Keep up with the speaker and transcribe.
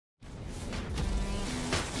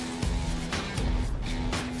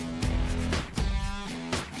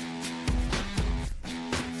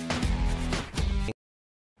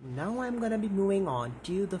now I'm gonna be moving on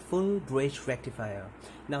to the full bridge rectifier.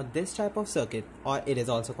 Now this type of circuit, or it is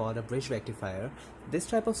also called a bridge rectifier, this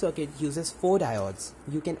type of circuit uses 4 diodes.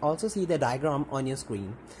 You can also see the diagram on your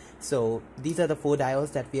screen. So these are the 4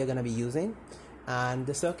 diodes that we are gonna be using, and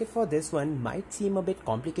the circuit for this one might seem a bit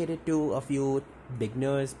complicated to a few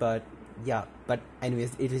beginners, but yeah, but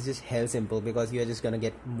anyways, it is just hell simple because you are just gonna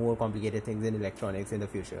get more complicated things in electronics in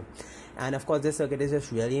the future. And of course this circuit is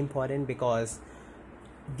just really important because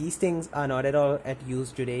these things are not at all at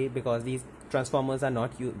use today, because these transformers are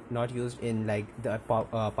not used in like the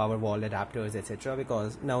power wall adapters, etc.,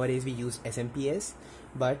 because nowadays we use SMPS.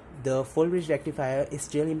 But the full bridge rectifier is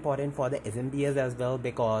still important for the SMPS as well,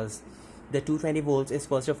 because the 220 volts is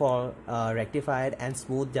first of all rectified and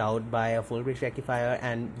smoothed out by a full bridge rectifier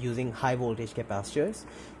and using high voltage capacitors.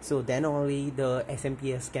 So then only the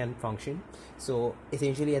SMPS can function. So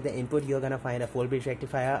essentially at the input you're gonna find a full bridge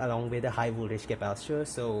rectifier along with a high voltage capacitor.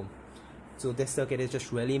 So this circuit is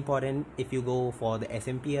just really important if you go for the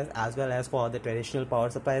SMPS as well as for the traditional power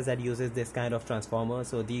supplies that uses this kind of transformer.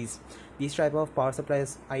 So these type of power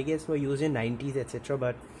supplies I guess were used in 90s, etc.,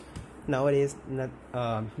 but nowadays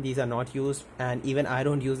these are not used, and even I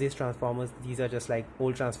don't use these transformers. These are just like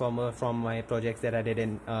old transformer from my projects that I did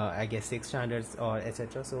in I guess 6 standards or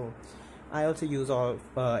etc. So I also use all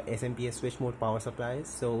SMPS switch mode power supplies.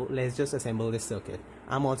 So let's just assemble this circuit.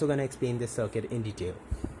 I'm also going to explain this circuit in detail.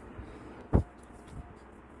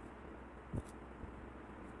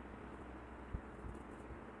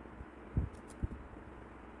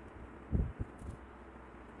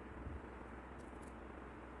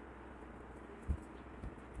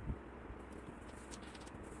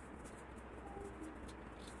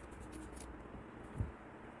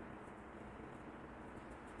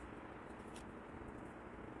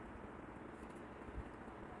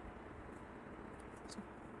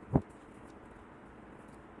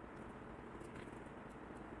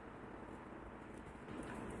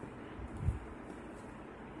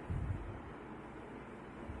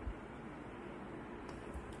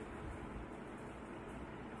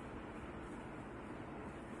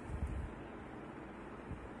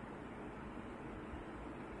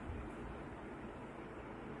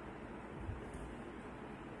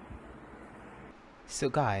 So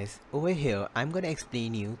guys, over here I'm going to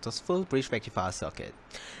explain you this full bridge rectifier circuit.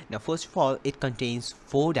 Now first of all, it contains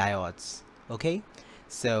 4 diodes. Okay,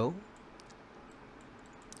 so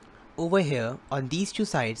over here on these 2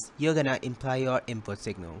 sides you're gonna imply your input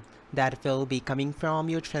signal that will be coming from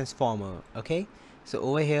your transformer. Okay, so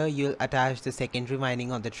over here you'll attach the secondary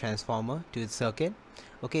winding of the transformer to the circuit.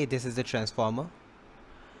 Okay, this is the transformer,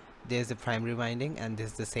 there's the primary winding, and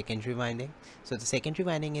this is the secondary winding. So the secondary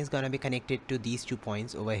winding is going to be connected to these 2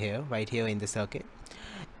 points over here, right here in the circuit,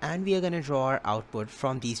 and we are going to draw our output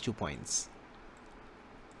from these 2 points.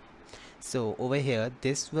 So over here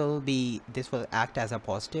this will act as a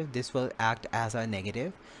positive, this will act as a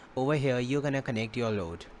negative. Over here you're going to connect your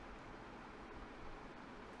load.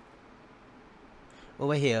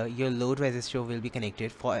 Over here your load resistor will be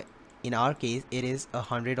connected. For in our case it is a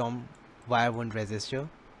 100 ohm wire wound resistor.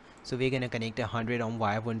 So we're going to connect a 100 ohm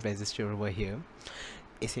wire wound resistor over here.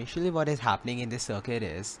 Essentially what is happening in this circuit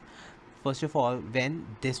is, first of all, when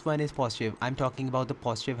this one is positive, I'm talking about the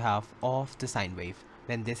positive half of the sine wave.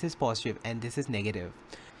 When this is positive and this is negative,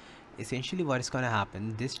 essentially what is going to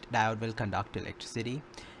happen, this diode will conduct electricity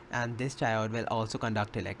and this diode will also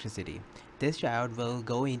conduct electricity. This diode will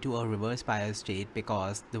go into a reverse bias state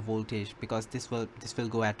because the voltage, because this will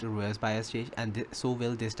go at a reverse bias state, and so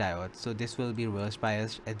will this diode. So this will be reverse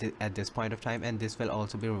biased at this point of time, and this will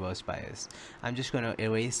also be reverse biased. I'm just going to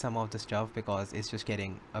erase some of the stuff because it's just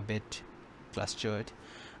getting a bit clustered.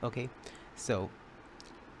 Okay, so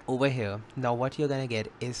over here now what you're gonna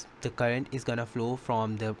get is the current is gonna flow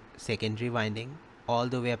from the secondary winding all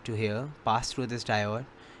the way up to here, pass through this diode,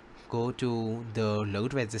 go to the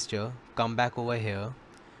load resistor, come back over here,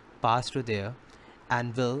 pass through there,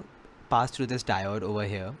 and will pass through this diode over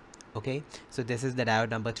here. Okay, so this is the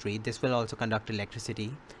diode number 3. This will also conduct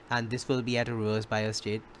electricity, and this will be at a reverse bias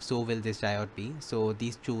state, so will this diode be. So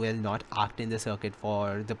these 2 will not act in the circuit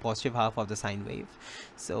for the positive half of the sine wave.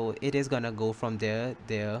 So it is gonna go from there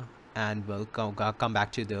and will come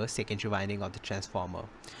back to the secondary winding of the transformer.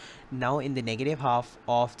 Now in the negative half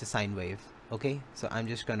of the sine wave, okay, so I'm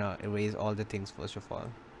just gonna erase all the things first of all.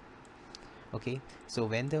 Okay, so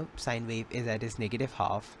when the sine wave is at its negative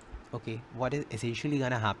half, okay, what is essentially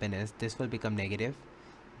gonna happen is this will become negative,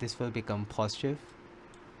 this will become positive.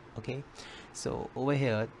 Okay, so over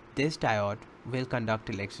here this diode will conduct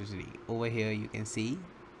electricity. Over here you can see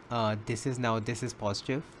this is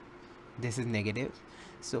positive, this is negative.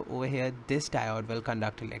 So over here this diode will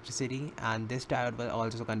conduct electricity, and this diode will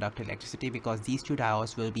also conduct electricity because these two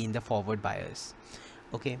diodes will be in the forward bias.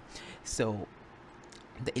 Okay, so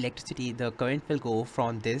the current will go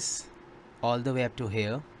from this all the way up to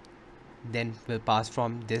here, then will pass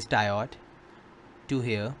from this diode to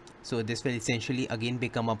here. So this will essentially again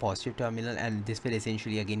become a positive terminal, and this will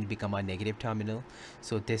essentially again become a negative terminal.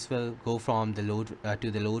 So this will go from the load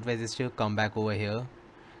to the load resistor, come back over here,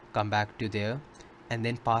 come back to there, and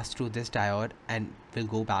then pass through this diode and will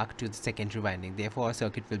go back to the secondary winding. Therefore our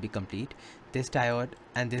circuit will be complete. This diode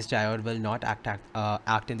and this diode will not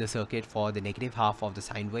act in the circuit for the negative half of the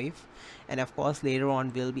sine wave. And of course later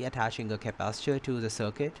on we'll be attaching a capacitor to the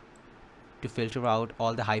circuit to filter out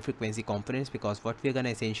all the high frequency components, because what we're gonna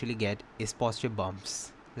essentially get is positive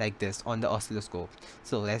bumps like this on the oscilloscope.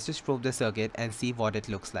 So let's just probe the circuit and see what it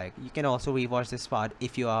looks like. You can also rewatch this part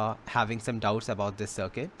if you are having some doubts about this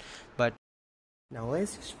circuit. But now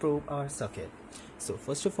let's just probe our circuit. So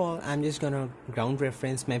first of all, I'm just gonna ground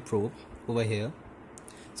reference my probe over here.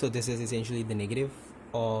 So this is essentially the negative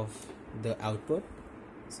of the output.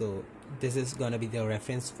 So this is gonna be the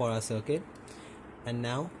reference for our circuit. And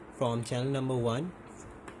now from channel number 1,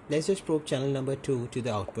 let's just probe channel number 2 to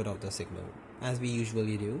the output of the signal as we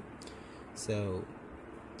usually do. So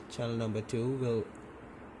channel number 2 will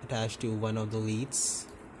attach to one of the leads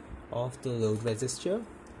of the load resistor,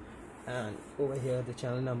 and over here the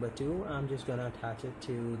channel number 2, I'm just gonna attach it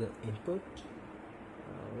to the input.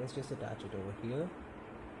 Let's just attach it over here.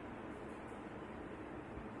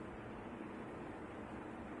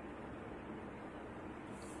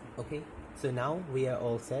 Okay, so now we are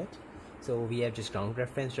all set. So we have just ground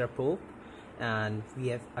referenced our probe, and we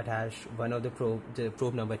have attached one of the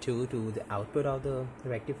probe number 2 to the output of the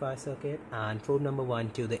rectifier circuit, and probe number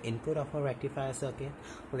 1 to the input of our rectifier circuit.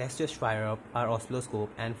 Let's just fire up our oscilloscope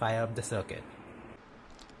and fire up the circuit.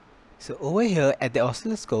 So over here at the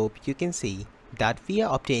oscilloscope you can see that we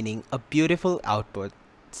are obtaining a beautiful output.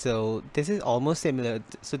 So this is almost similar,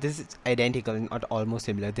 so this is identical, not almost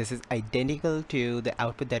similar, this is identical to the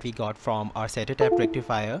output that we got from our center tap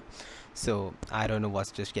rectifier. So I don't know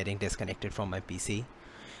what's just getting disconnected from my PC.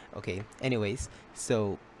 Okay, anyways,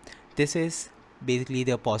 so this is basically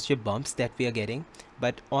the positive bumps that we are getting,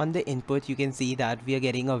 but on the input you can see that we are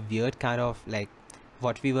getting a weird kind of like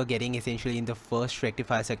what we were getting essentially in the first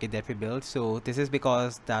rectifier circuit that we built. So this is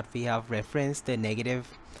because that we have referenced the negative,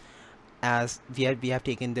 as we have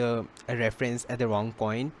taken the reference at the wrong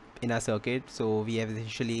point in our circuit. So we have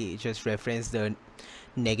essentially just referenced the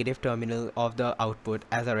negative terminal of the output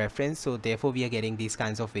as a reference, so therefore we are getting these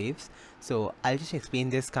kinds of waves. So I'll just explain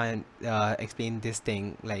this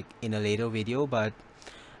thing like in a later video, but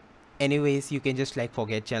anyways you can just like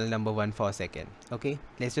forget channel number 1 for a second. Okay,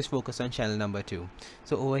 let's just focus on channel number 2.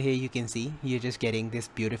 So over here you can see you're just getting these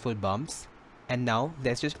beautiful bumps, and now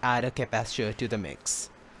let's just add a capacitor to the mix.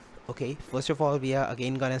 Okay, first of all we are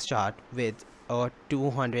again gonna start with a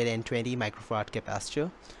 220 microfarad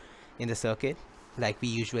capacitor in the circuit like we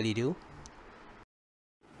usually do.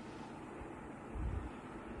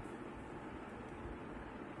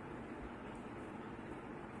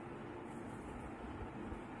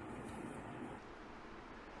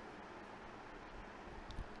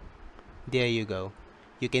 There you go.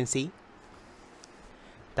 You can see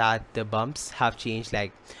that the bumps have changed,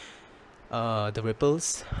 like the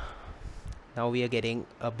ripples. Now we are getting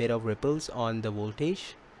a bit of ripples on the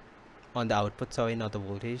voltage, on the output, sorry, not the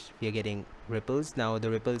voltage. We are getting ripples. Now the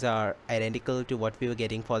ripples are identical to what we were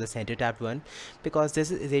getting for the center tapped one, because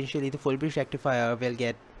this is essentially the full bridge rectifier will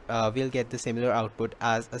get the similar output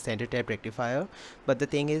as a center tap rectifier. But the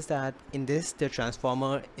thing is that in this the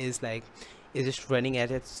transformer is just running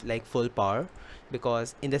at its like full power,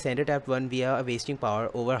 because in the center tapped one we are wasting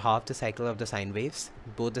power over half the cycle of the sine waves,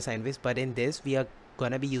 both the sine waves. But in this we are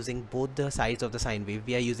gonna be using both the sides of the sine wave.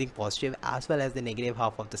 We are using positive as well as the negative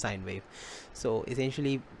half of the sine wave. So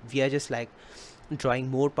essentially we are just like drawing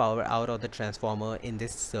more power out of the transformer in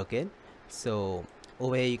this circuit. So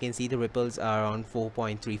over here you can see the ripples are around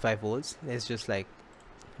 4.35 volts. Let's just like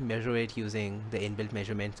measure it using the inbuilt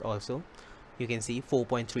measurements also. You can see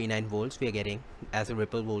 4.39 volts we are getting as a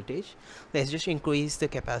ripple voltage. Let's just increase the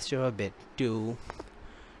capacitor a bit to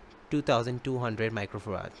 2200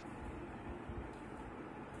 microfarad.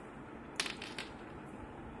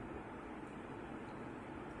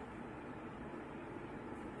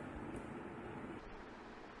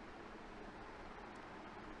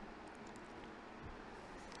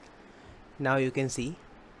 Now you can see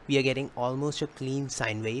we are getting almost a clean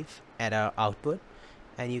sine wave at our output,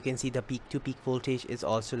 and you can see the peak to peak voltage is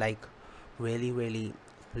also like really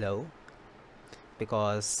low,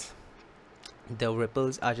 because the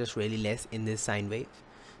ripples are just really less in this sine wave.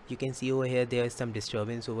 You can see over here there is some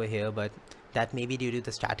disturbance over here, but that may be due to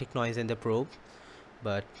the static noise in the probe.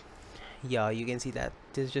 But yeah, you can see that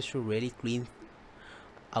this is just a really clean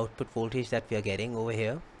output voltage that we are getting over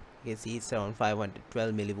here. You can see it's around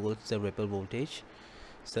 512 millivolts the ripple voltage.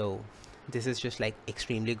 So this is just like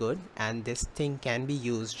extremely good, and this thing can be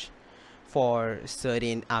used for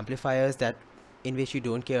certain amplifiers that in which you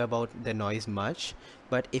don't care about the noise much.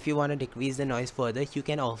 But if you want to decrease the noise further, you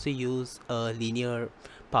can also use a linear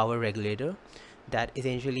power regulator that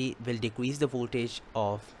essentially will decrease the voltage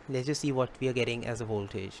of, let's just see what we are getting as a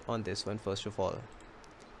voltage on this one first of all.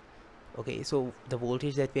 Okay, so the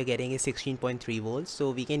voltage that we are getting is 16.3 volts,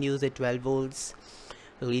 so we can use a 12 volts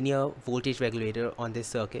linear voltage regulator on this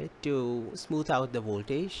circuit to smooth out the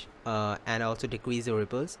voltage and also decrease the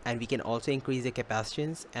ripples, and we can also increase the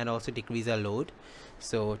capacitance and also decrease our load,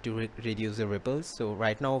 so to reduce the ripples. So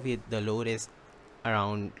right now the load is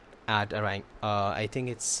around I think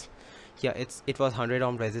it's, yeah, it was 100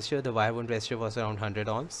 ohm resistor, the wire wound resistor was around 100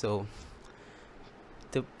 ohms, so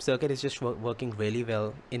the circuit is just working really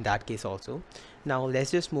well in that case also. Now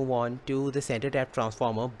let's just move on to the center tap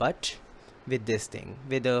transformer, but with this thing,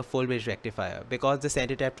 with the full bridge rectifier, because the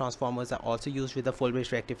center tap transformers are also used with the full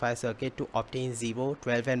bridge rectifier circuit to obtain 0,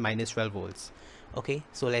 12 and minus 12 volts. Okay,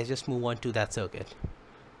 so let's just move on to that circuit.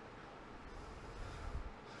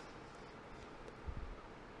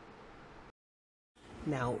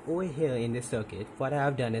 Now over here in this circuit, what I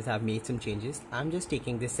have done is I've made some changes. I'm just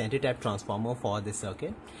taking this center tap transformer for this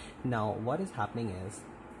circuit. Now what is happening is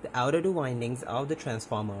the outer two windings of the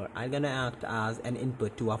transformer are gonna act as an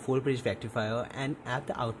input to our full bridge rectifier, and at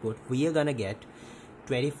the output we are gonna get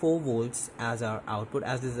 24 volts as our output,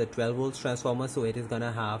 as this is a 12 volts transformer, so it is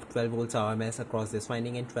gonna have 12 volts RMS across this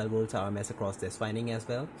winding and 12 volts RMS across this winding as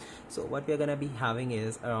well. So what we're gonna be having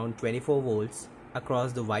is around 24 volts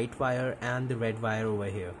across the white wire and the red wire over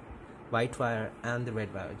here. White wire and the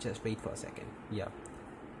red wire, just wait for a second. Yeah,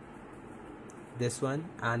 this one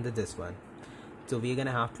and this one. So we're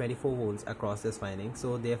gonna have 24 volts across this winding.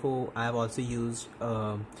 So therefore I have also used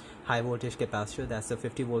high voltage capacitor. That's the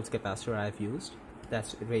 50 volts capacitor I've used,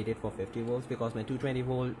 that's rated for 50 volts, because my 220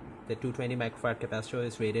 microfarad capacitor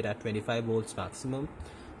is rated at 25 volts maximum.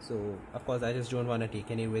 So of course I just don't want to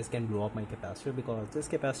take any risk and blow up my capacitor, because this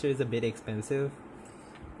capacitor is a bit expensive,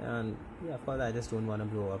 and yeah, of course I just don't want to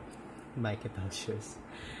blow up my capacitors.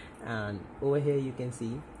 And over here you can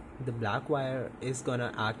see the black wire is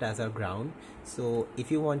gonna act as our ground. So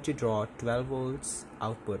if you want to draw 12 volts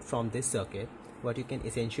output from this circuit, what you can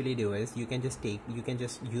essentially do is you can just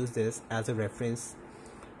use this as a reference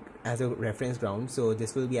ground. So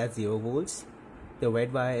this will be at 0 volts, the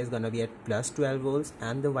red wire is gonna be at plus 12 volts,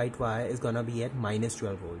 and the white wire is gonna be at minus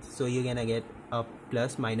 12 volts. So you're gonna get a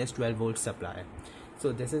plus minus 12 volt supply.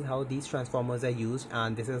 So this is how these transformers are used,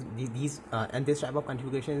 and this is and this type of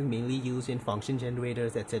configuration is mainly used in function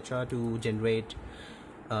generators, etc., to generate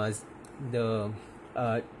the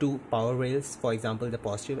two power rails, for example the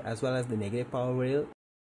positive as well as the negative power rail.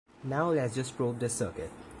 Now let's just probe this circuit.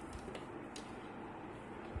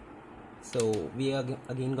 So we are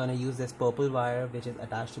again gonna use this purple wire which is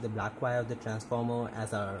attached to the black wire of the transformer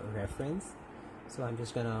as our reference. So I'm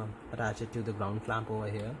just gonna attach it to the ground clamp over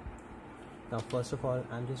here. Now first of all,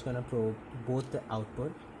 I'm just gonna probe both the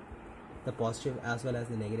output, the positive as well as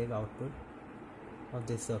the negative output of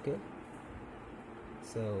this circuit.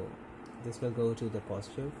 So this will go to the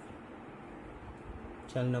positive,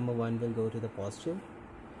 channel number 1 will go to the positive,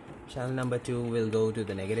 channel number 2 will go to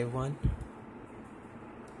the negative one.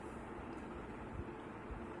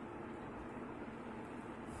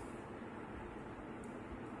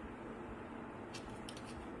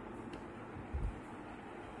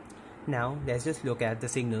 Now let's just look at the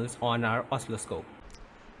signals on our oscilloscope.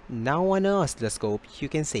 Now on our oscilloscope, you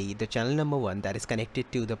can see the channel number 1 that is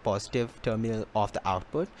connected to the positive terminal of the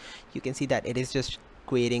output. You can see that it is just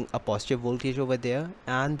creating a positive voltage over there,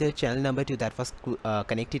 and the channel number 2 that was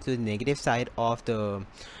connected to the negative side of the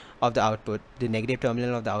output, the negative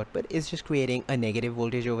terminal of the output, is just creating a negative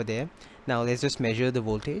voltage over there. Now let's just measure the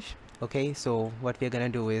voltage. Okay, so what we're gonna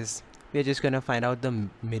do is we're just gonna find out the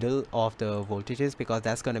middle of the voltages, because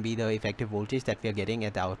that's gonna be the effective voltage that we are getting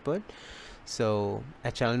at the output. So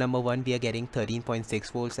at channel number 1 we are getting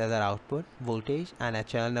 13.6 volts as our output voltage, and at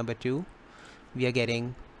channel number 2 we are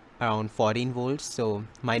getting around 14 volts, so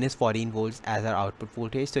minus 14 volts as our output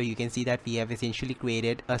voltage. So you can see that we have essentially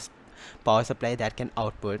created a power supply that can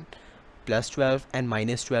output plus 12 and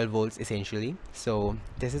minus 12 volts essentially. So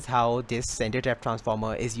this is how this center tap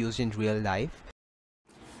transformer is used in real life.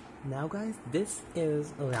 Now guys, this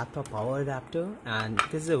is a laptop power adapter, and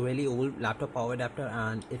this is a really old laptop power adapter,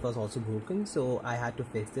 and it was also broken, so I had to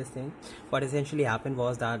fix this thing. What essentially happened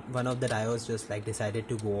was that one of the diodes just like decided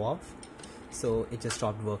to go off, so it just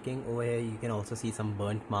stopped working. Over here you can also see some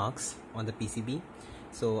burnt marks on the PCB,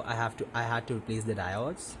 so I had to replace the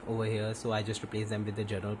diodes over here, so I just replaced them with the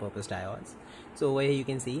general purpose diodes. So over here you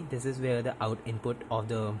can see this is where the input of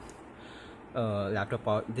the laptop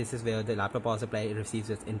power, this is where the laptop power supply receives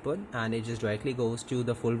its input, and it just directly goes to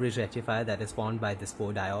the full bridge rectifier that is formed by these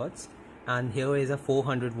 4 diodes. And here is a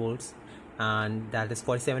 400 volts, and that is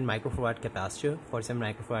 47 microfarad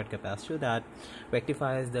capacitor that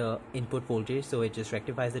rectifies the input voltage. So it just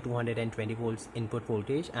rectifies the 220 volts input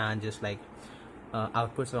voltage and just like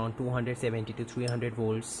outputs around 270 to 300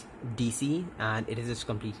 volts DC, and it is just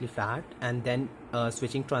completely flat. And then a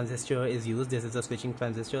switching transistor is used. This is a switching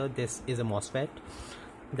transistor. This is a MOSFET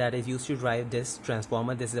that is used to drive this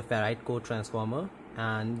transformer. This is a ferrite core transformer,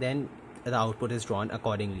 and then the output is drawn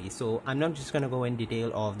accordingly. So I'm not just gonna go in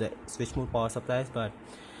detail of the switch mode power supplies, but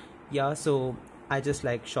yeah, so I just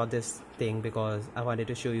like shot this thing because I wanted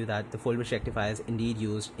to show you that the full bridge rectifier is indeed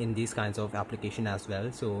used in these kinds of application as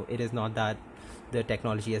well. So it is not that the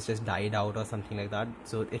technology has just died out or something like that,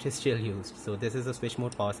 so it is still used. So this is a switch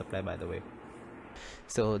mode power supply, by the way.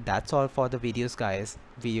 So that's all for the video guys.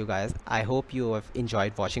 I hope you have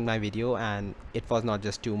enjoyed watching my video and it was not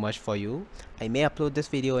just too much for you. I may upload this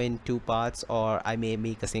video in 2 parts, or I may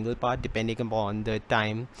make a single part depending upon the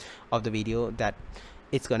time of the video that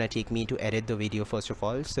it's gonna take me to edit the video first of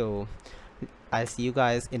all. So I'll see you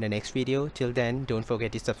guys in the next video. Till then, don't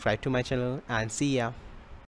forget to subscribe to my channel, and see ya.